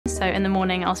So in the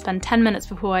morning, I'll spend 10 minutes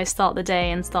before I start the day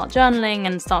and start journaling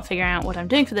and start figuring out what I'm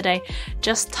doing for the day,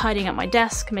 just tidying up my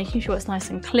desk, making sure it's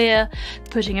nice and clear,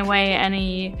 putting away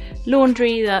any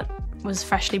laundry that was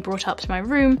freshly brought up to my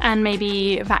room, and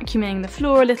maybe vacuuming the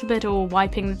floor a little bit or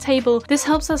wiping the table. This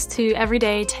helps us to every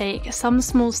day take some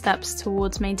small steps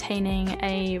towards maintaining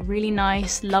a really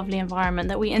nice, lovely environment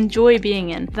that we enjoy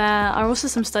being in. There are also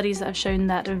some studies that have shown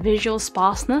that visual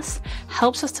sparseness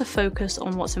helps us to focus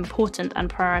on what's important and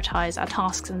prioritize our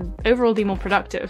tasks and overall be more productive.